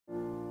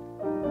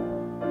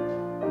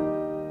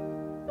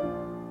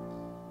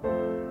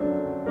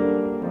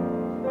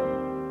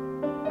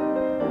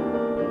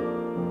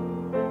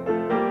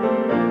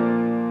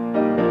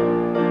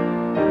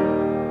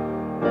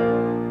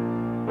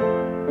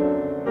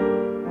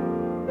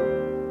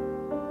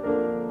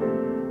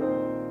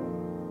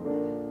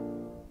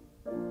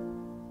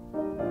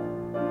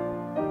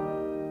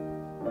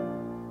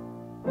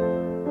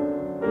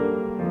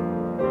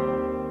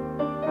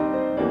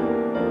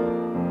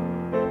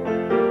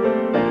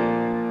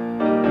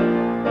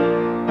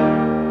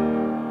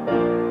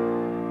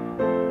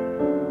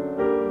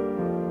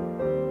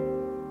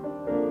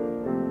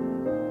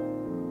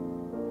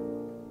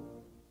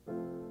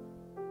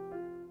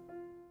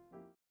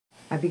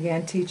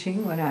began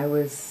teaching when I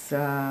was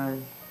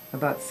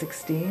about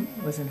 16,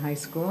 was in high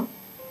school,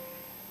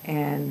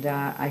 and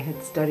I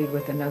had studied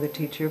with another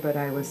teacher, but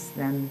I was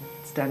then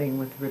studying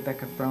with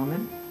Rebecca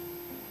Froman,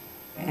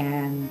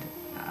 and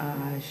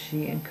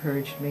she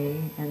encouraged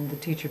me, and the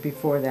teacher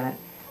before that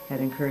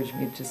had encouraged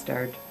me to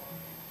start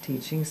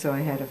teaching, so I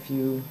had a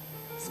few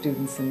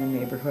students in the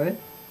neighborhood,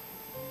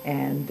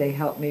 and they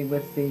helped me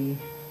with the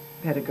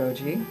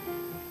pedagogy.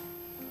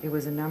 It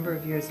was a number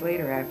of years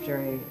later after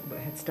I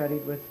had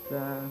studied with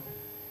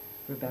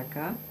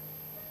Rebecca,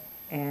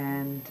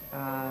 and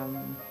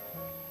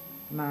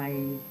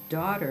my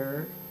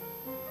daughter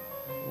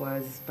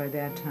was, by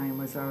that time,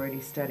 was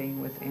already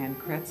studying with Ann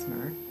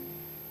Kretzmer,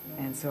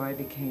 and so I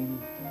became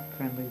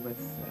friendly with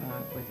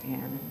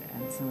Ann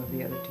and some of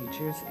the other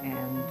teachers,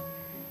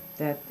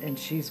 and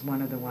she's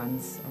one of the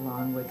ones,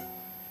 along with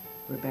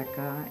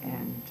Rebecca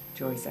and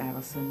Joyce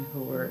Adelson,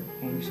 who were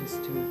anxious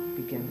to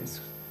begin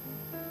this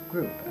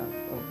group of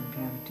Oakland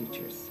Piano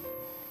Teachers.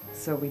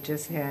 So we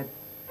just had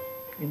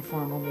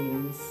informal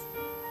meetings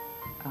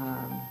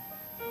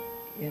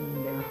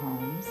in their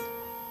homes,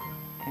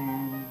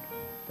 and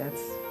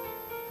that's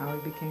how I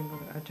became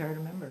a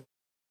charter member.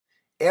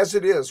 As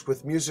it is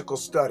with musical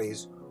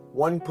studies,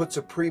 one puts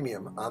a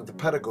premium on the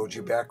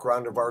pedagogy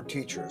background of our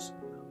teachers.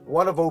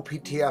 One of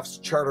OPTF's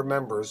charter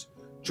members,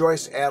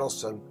 Joyce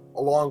Adelson,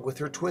 along with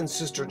her twin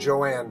sister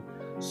Joanne,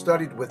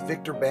 studied with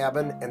Victor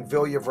Babin and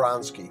Vilja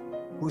Vronsky,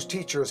 whose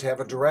teachers have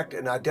a direct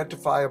and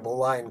identifiable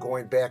line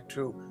going back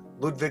to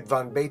Ludwig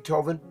van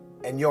Beethoven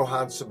and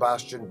Johann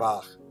Sebastian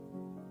Bach.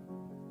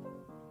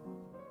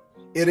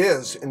 It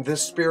is in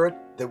this spirit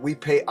that we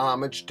pay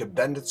homage to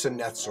Benditson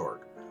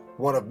Netzorg,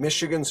 one of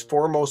Michigan's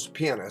foremost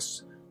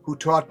pianists who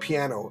taught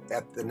piano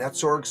at the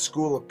Netzorg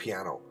School of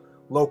Piano,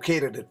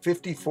 located at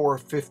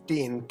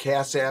 5415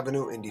 Cass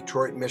Avenue in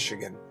Detroit,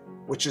 Michigan,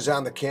 which is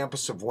on the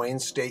campus of Wayne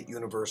State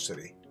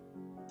University.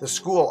 The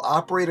school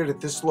operated at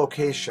this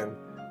location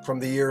from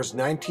the years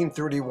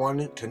 1931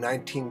 to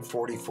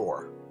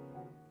 1944.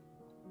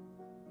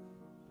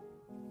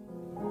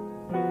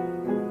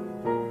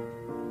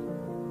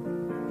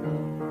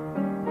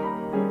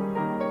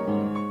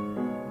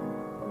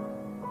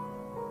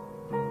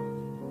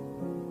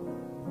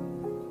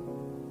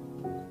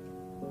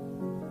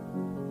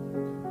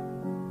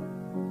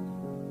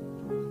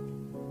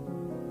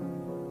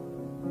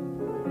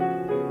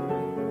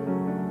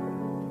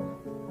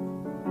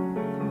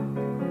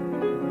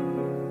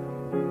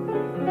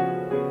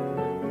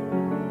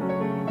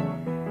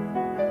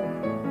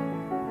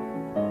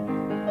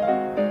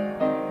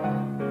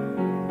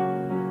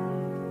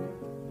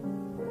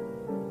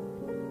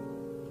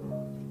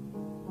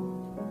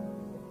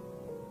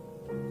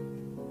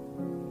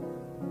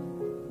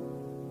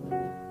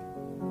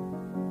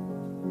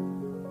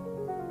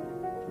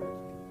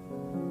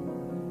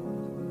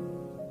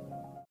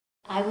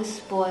 I was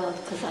spoiled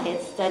because I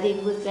had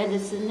studied with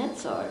Benditson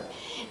Netzorg,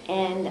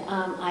 and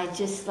I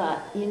just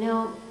thought, you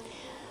know,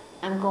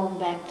 I'm going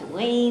back to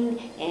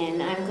Wayne,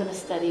 and I'm going to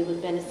study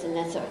with Benditson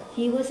Netzorg.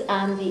 He was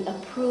on the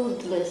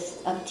approved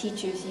list of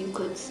teachers you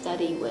could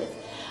study with.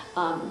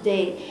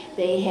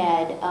 They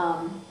had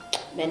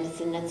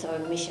Benditson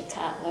Netzorg, Misha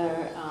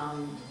Kotler,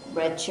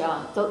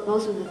 Bradshaw.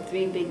 Those were the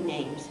three big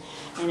names.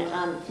 And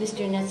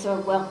Mr.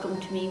 Netzorg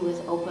welcomed me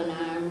with open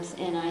arms,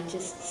 and I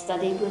just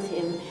studied with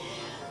him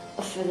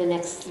for the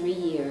next 3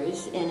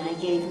 years, and I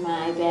gave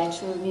my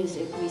Bachelor of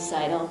Music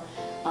recital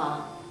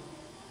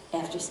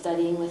after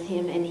studying with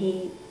him, and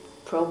he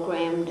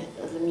programmed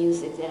the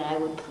music that I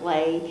would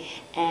play.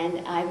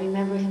 And I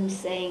remember him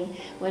saying,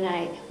 when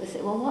I would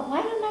say, well,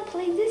 why don't I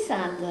play this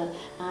on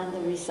the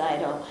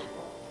recital?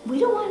 We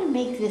don't want to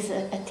make this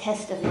a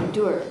test of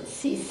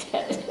endurance, he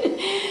said.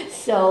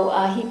 So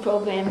he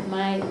programmed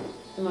my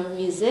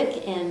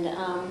music, and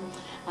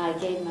I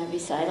gave my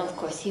recital. Of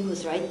course, he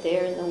was right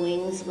there in the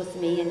wings with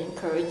me and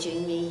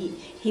encouraging me.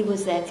 He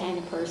was that kind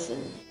of person.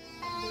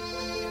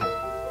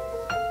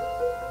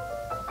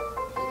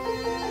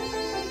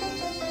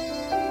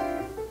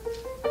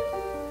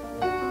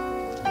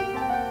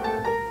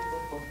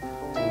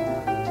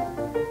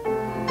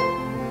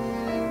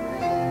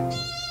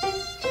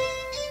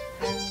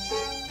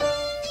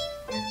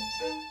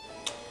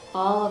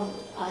 All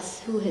of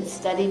us who had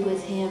studied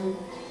with him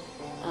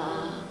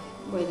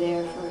were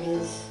there for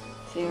his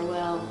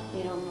farewell,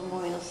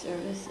 memorial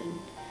service, and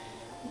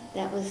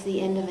that was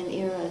the end of an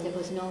era. There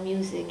was no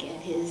music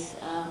at his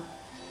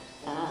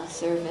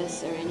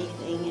service or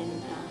anything,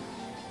 and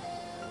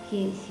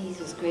he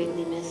was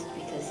greatly missed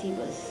because he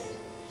was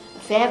a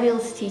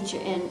fabulous teacher,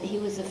 and he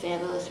was a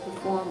fabulous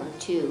performer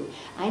too.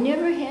 I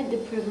never had the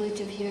privilege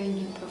of hearing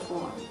him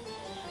perform,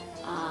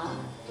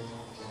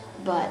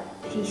 but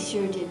he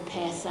sure did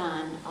pass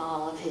on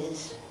all of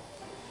his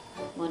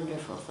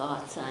wonderful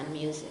thoughts on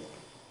music.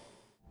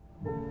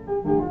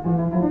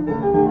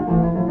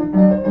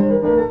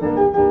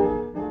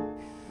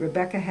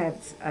 Rebecca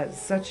had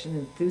such an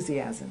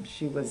enthusiasm.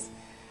 She was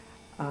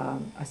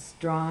a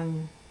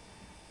strong,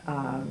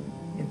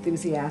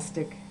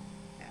 enthusiastic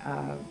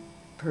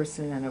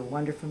person and a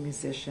wonderful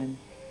musician.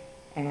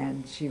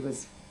 and she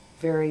was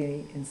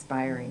very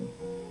inspiring.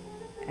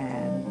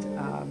 And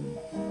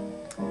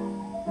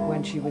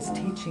when she was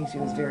teaching, she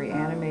was very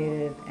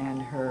animated,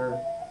 and her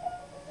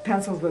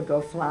pencils would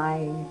go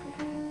flying.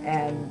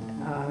 And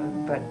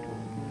but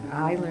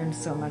I learned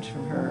so much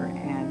from her,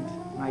 and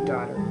my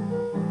daughter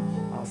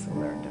also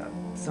learned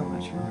so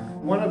much from her.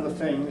 One of the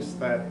things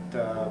that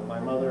my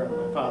mother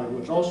and my father, who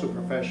was also a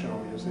professional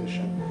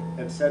musician,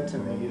 had said to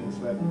me is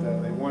that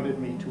they wanted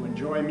me to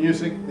enjoy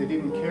music. They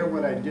didn't care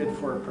what I did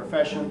for a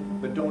profession,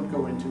 but don't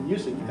go into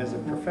music as a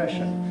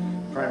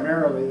profession.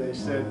 Primarily, they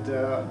said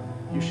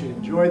you should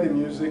enjoy the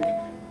music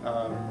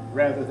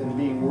rather than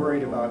being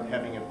worried about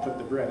having to put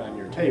the bread on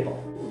your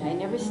table. I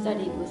never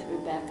studied with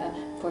Rebecca.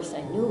 Of course,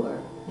 I knew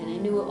her, and I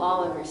knew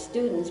all of her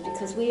students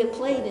because we had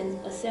played in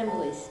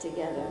assemblies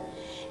together.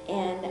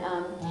 And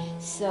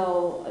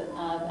so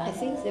I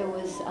think there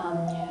was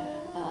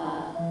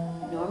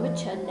Norma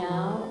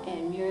Chudnow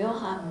and Muriel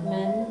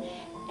Hoffman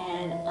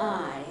and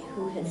I,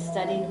 who had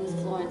studied with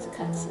Florence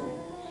Cutzon.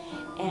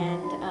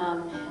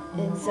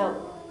 And so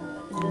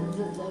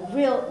the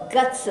real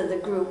guts of the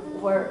group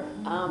were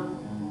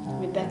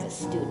Rebecca's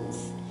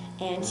students.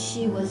 And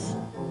she was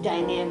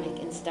dynamic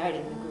in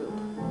starting the group.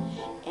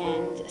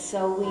 And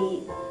so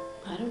we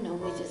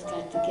just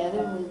got together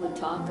and we would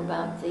talk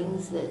about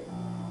things that,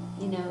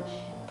 you know,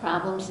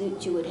 problems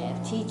that you would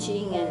have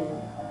teaching and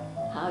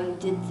how you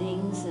did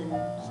things and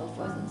so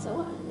forth and so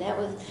on. And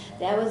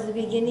that was the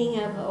beginning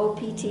of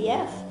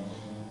OPTF.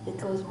 It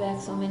goes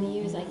back so many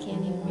years I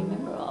can't even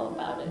remember all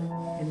about it.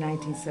 In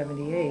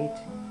 1978,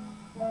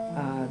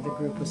 the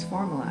group was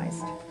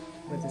formalized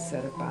with a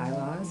set of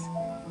bylaws,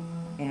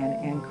 and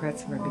Ann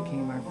Kretzmer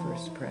became our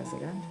first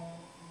president.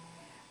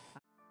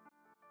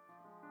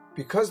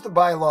 Because the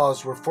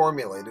bylaws were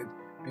formulated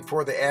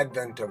before the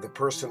advent of the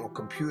personal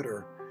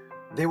computer,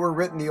 they were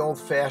written the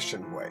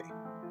old-fashioned way,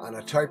 on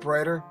a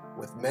typewriter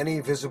with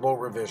many visible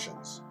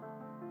revisions.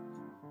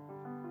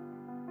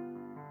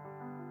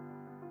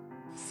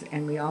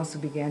 And we also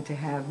began to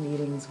have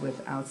meetings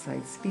with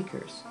outside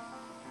speakers.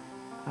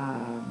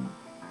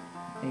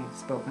 They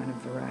spoke on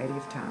a variety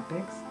of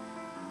topics,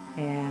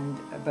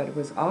 but it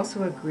was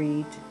also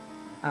agreed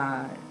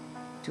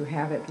to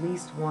have at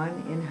least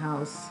one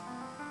in-house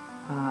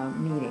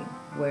meeting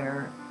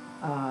where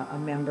a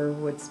member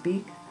would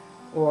speak,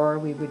 or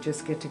we would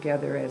just get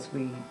together as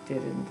we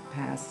did in the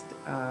past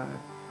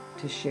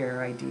to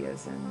share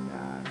ideas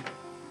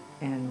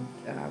and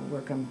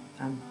work on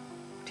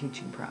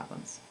teaching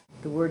problems.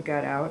 The word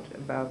got out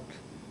about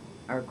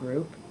our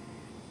group,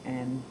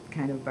 and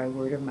kind of by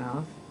word of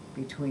mouth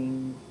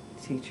between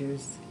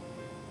teachers,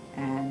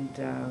 and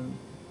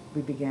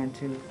we began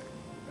to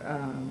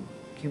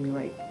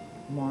accumulate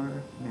more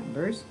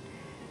members.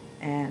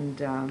 And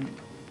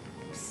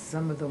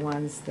some of the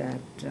ones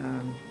that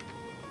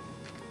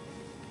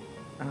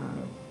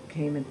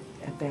came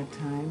at that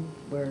time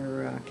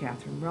were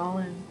Catherine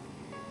Rowland,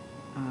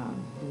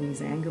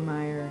 Louise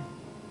Angemeyer,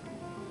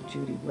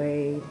 Judy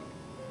Wade,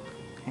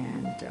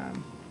 and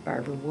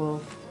Barbara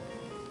Wolf,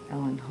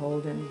 Ellen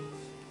Holden.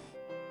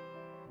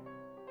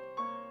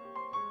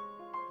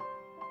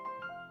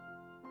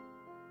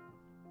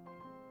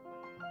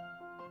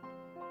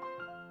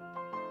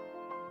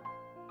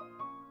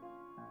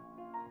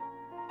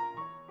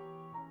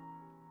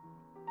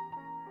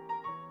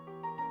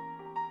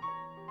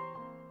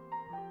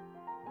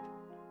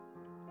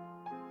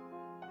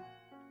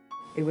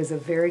 It was a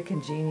very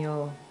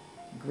congenial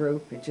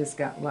group. It just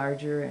got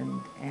larger,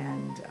 and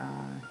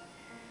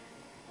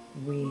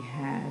we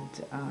had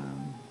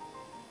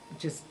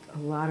just a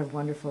lot of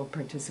wonderful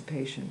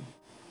participation.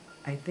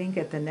 I think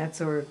at the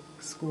Netzorg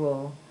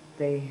School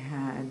they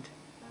had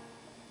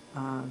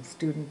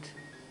student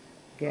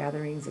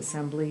gatherings,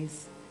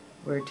 assemblies,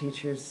 where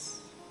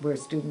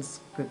students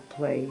could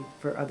play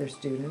for other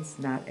students,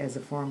 not as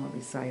a formal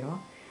recital.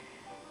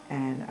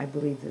 And I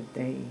believe that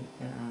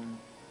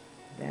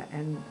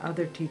and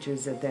other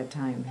teachers at that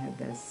time had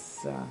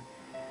this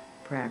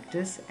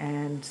practice,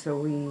 and so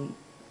we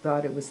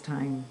thought it was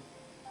time,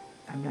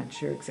 I'm not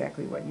sure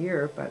exactly what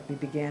year, but we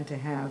began to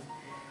have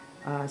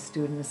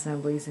student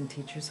assemblies in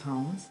teachers'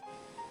 homes.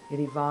 It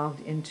evolved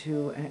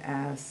into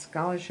a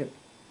scholarship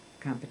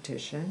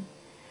competition,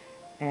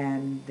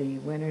 and the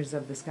winners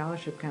of the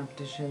scholarship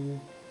competition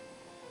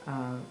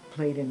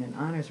played in an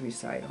honors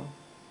recital,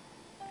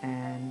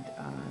 and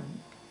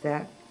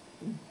that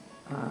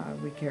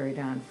we carried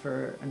on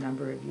for a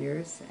number of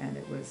years, and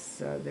it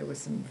was there was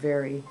some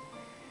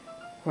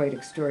quite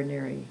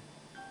extraordinary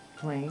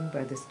playing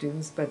by the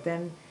students. But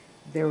then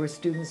there were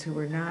students who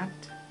were not,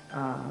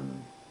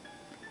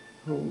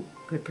 who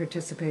could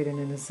participate in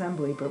an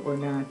assembly, but were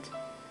not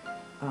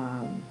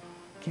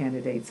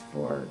candidates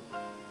for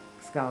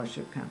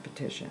scholarship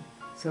competition.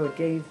 So it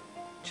gave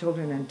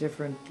children on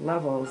different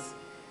levels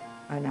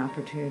an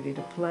opportunity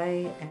to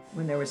play. And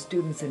when there were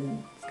students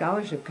in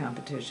scholarship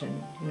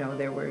competition, you know,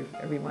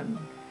 everyone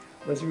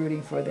was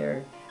rooting for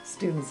their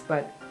students,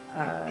 but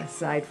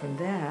aside from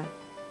that,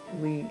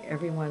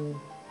 everyone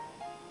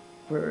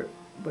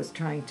was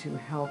trying to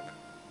help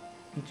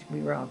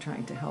we were all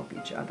trying to help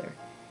each other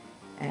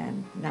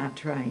and not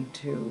trying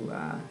to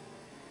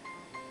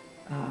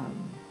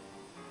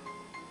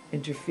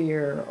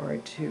interfere or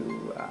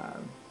to,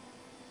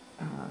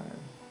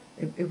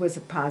 it was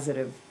a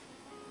positive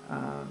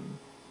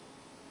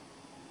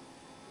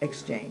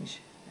exchange,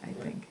 I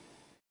think.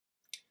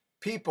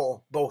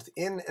 People, both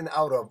in and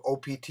out of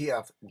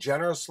OPTF,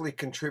 generously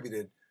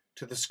contributed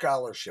to the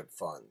scholarship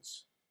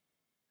funds.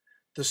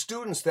 The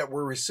students that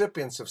were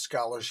recipients of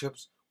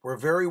scholarships were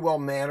very well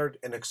mannered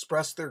and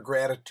expressed their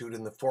gratitude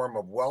in the form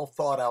of well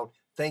thought out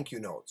thank you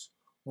notes.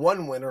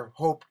 One winner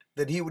hoped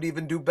that he would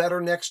even do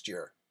better next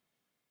year.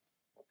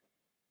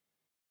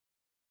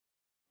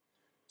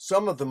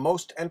 Some of the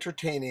most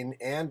entertaining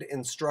and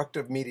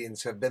instructive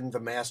meetings have been the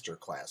master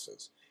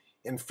classes.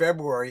 In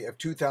February of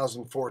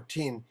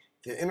 2014,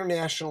 the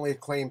internationally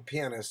acclaimed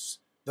pianists,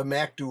 the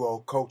Mac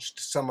Duo,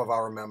 coached some of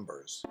our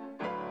members.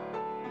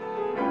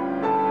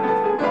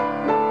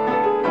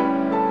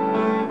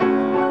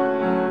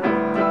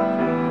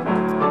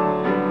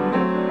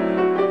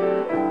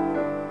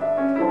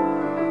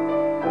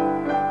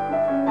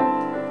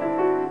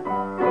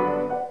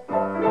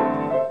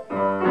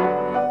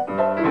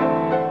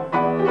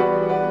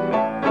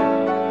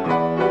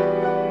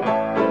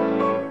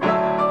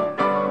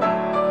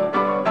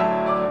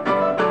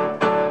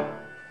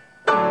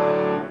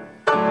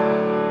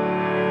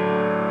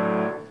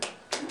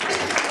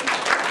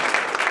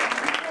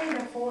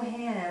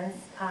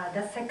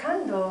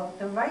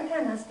 The right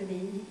hand has to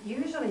be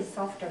usually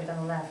softer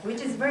than left,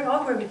 which is very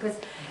awkward because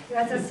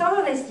as a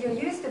soloist you're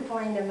used to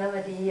playing the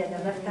melody and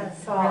the left hand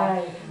soft.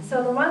 Right.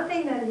 So the one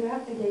thing that you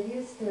have to get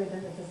used to is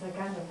the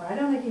secondo part. I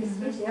don't know if you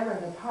switch ever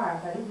the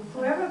part, but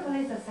whoever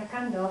plays the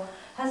secondo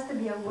has to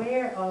be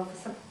aware of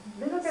a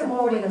little bit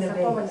more with the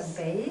support on the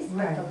bass,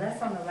 but the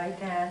less on the right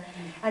hand.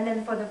 And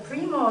then for the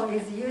primo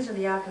is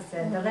usually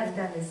opposite. The left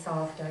hand is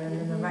softer and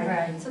then the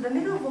right. So the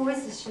middle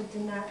voices should do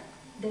not.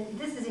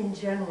 This is in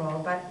general,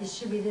 but it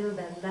should be a little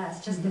bit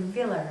less, just the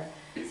filler,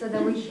 so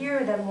that we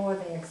hear that more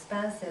the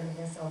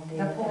expansiveness of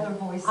the polar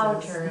voices,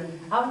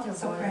 outer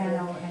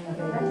soprano voices. and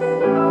the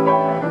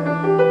bass.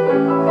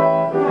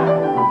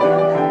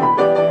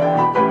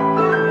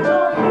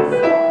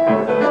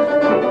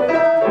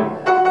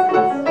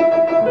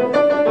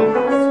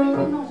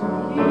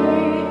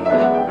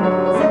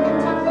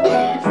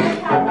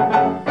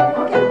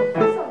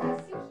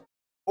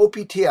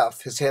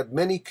 OPTF has had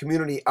many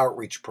community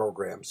outreach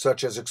programs,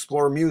 such as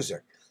Explore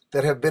Music,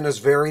 that have been as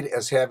varied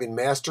as having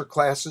master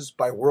classes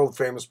by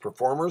world-famous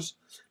performers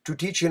to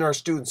teaching our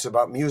students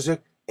about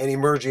music and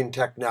emerging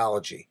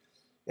technology.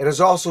 It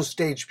has also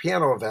staged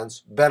piano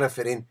events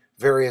benefiting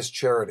various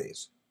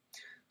charities.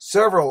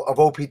 Several of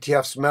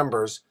OPTF's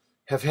members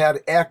have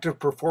had active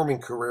performing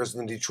careers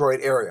in the Detroit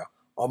area,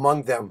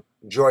 among them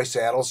Joyce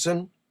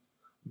Adelson,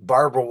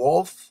 Barbara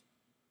Wolf,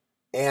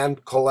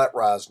 and Colette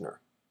Rosner.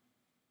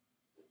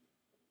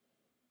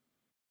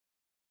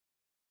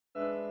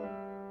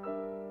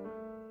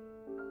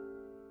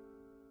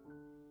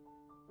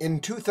 In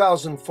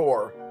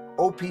 2004,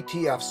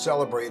 OPTF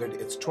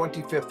celebrated its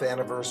 25th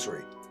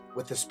anniversary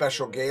with a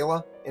special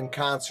gala and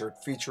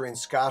concert featuring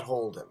Scott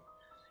Holden,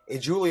 a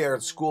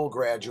Juilliard School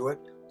graduate,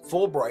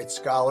 Fulbright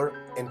scholar,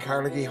 and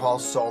Carnegie Hall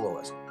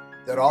soloist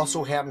that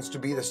also happens to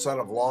be the son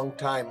of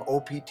longtime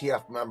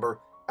OPTF member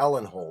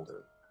Ellen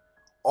Holden.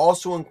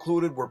 Also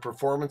included were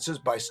performances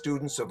by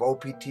students of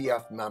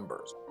OPTF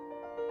members.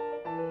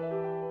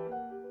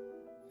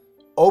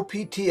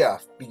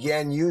 OPTF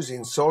began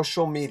using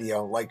social media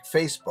like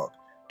Facebook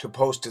to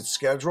post its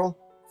schedule,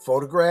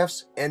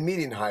 photographs, and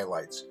meeting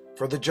highlights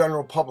for the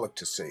general public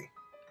to see.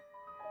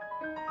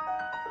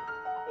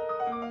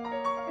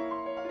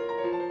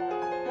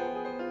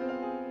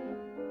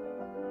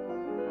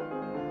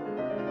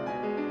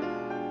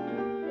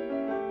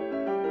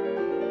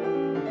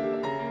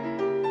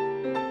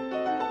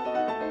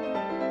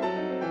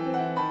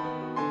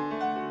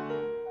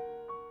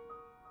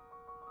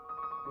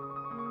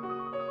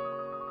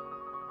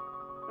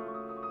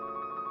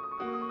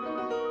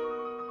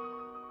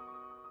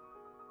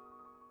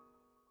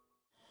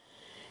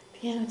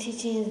 Piano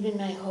teaching has been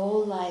my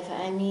whole life.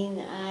 I mean,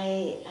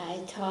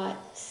 I taught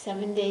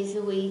 7 days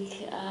a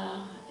week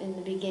in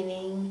the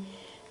beginning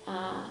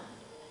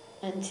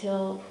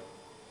until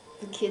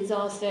the kids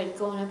all started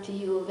going up to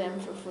U of M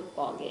for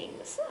football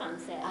games on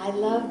Saturday. I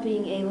love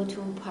being able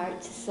to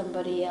impart to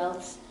somebody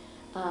else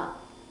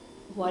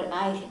what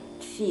I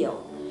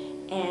feel.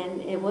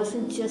 And it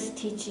wasn't just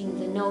teaching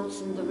the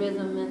notes and the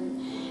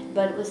rhythm,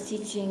 but it was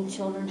teaching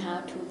children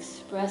how to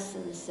express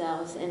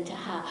themselves and to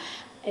how,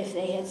 if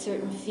they had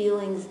certain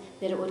feelings,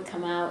 that it would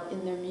come out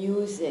in their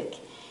music.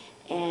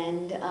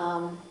 And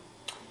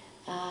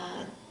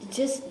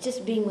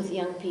just being with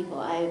young people.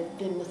 I've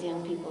been with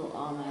young people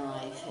all my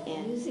life.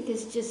 And music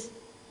is just,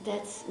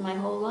 that's my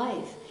whole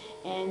life.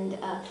 And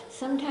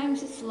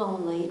sometimes it's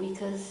lonely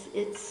because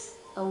it's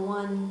a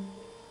one,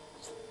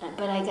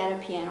 but I got a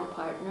piano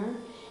partner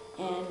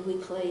and we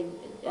played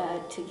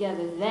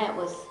together. That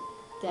was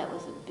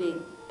a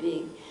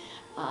big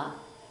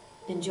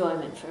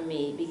enjoyment for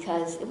me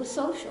because it was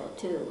social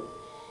too,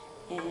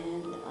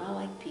 and I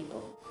like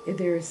people.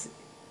 There's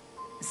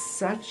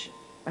such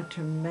a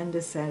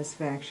tremendous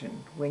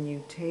satisfaction when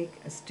you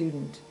take a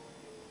student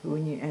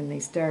and they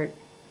start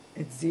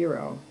at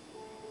 0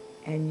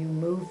 and you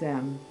move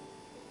them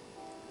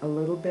a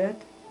little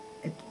bit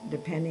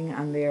depending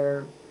on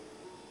their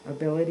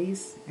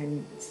abilities,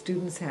 and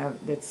students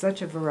there's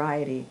such a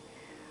variety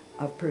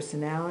of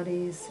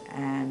personalities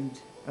and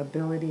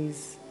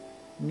abilities,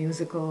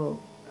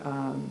 musical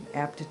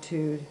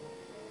aptitude,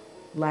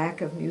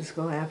 lack of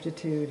musical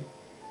aptitude,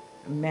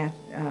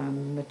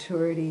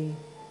 maturity,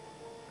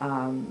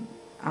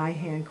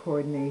 eye-hand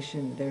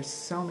coordination. There's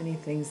so many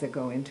things that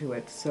go into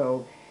it.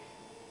 So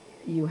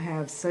you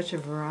have such a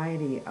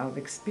variety of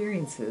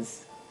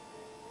experiences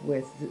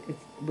with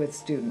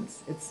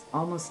students. It's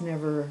almost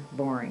never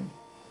boring.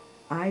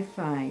 I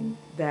find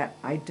that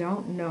I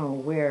don't know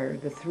where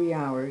the 3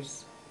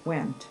 hours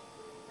went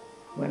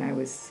when I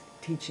was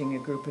teaching a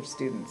group of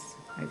students.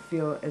 I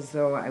feel as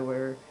though I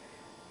were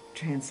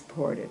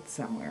transported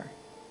somewhere.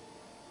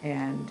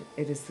 And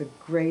it is the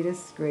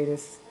greatest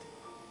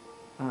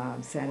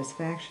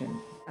satisfaction.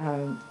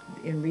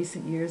 In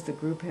recent years, the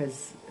group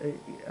has,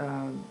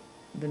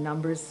 the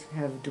numbers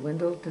have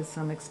dwindled to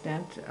some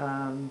extent,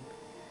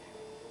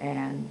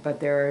 but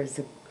there is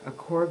a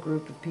core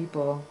group of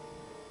people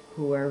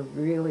who are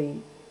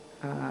really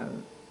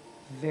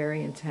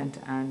very intent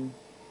on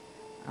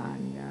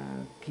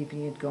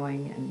keeping it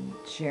going and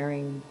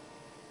sharing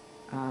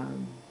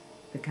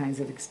the kinds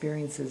of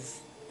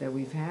experiences that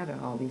we've had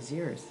all these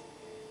years.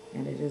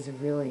 And it is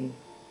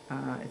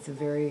it's a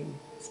very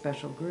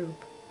special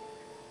group.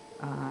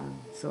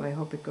 So I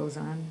hope it goes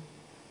on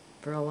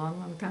for a long,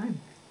 long time.